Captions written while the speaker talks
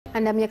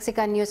Anda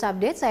menyaksikan News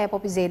Update, saya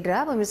Poppy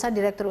Zedra. Pemirsa,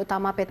 Direktur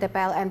Utama PT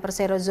PLN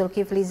Persero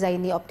Zulkifli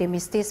Zaini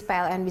optimistis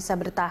PLN bisa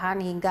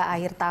bertahan hingga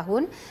akhir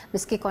tahun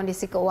meski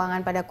kondisi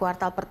keuangan pada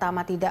kuartal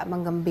pertama tidak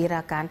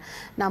menggembirakan.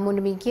 Namun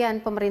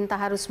demikian,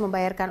 pemerintah harus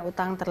membayarkan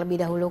utang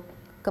terlebih dahulu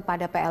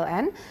kepada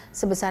PLN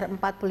sebesar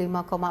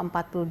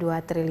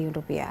 45,42 triliun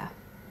rupiah.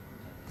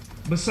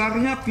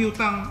 Besarnya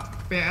piutang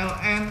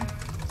PLN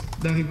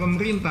dari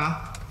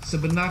pemerintah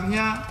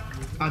sebenarnya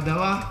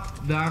adalah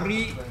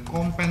dari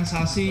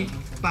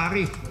kompensasi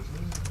tarif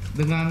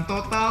dengan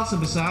total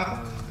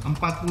sebesar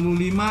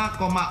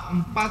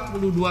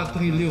 45,42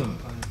 triliun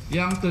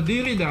yang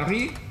terdiri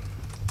dari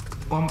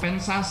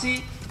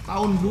kompensasi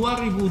tahun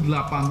 2018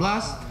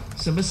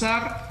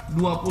 sebesar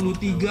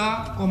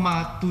 23,17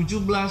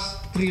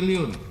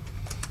 triliun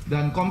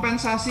dan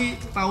kompensasi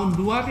tahun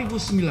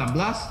 2019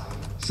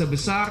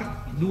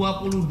 sebesar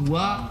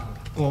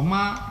 22,25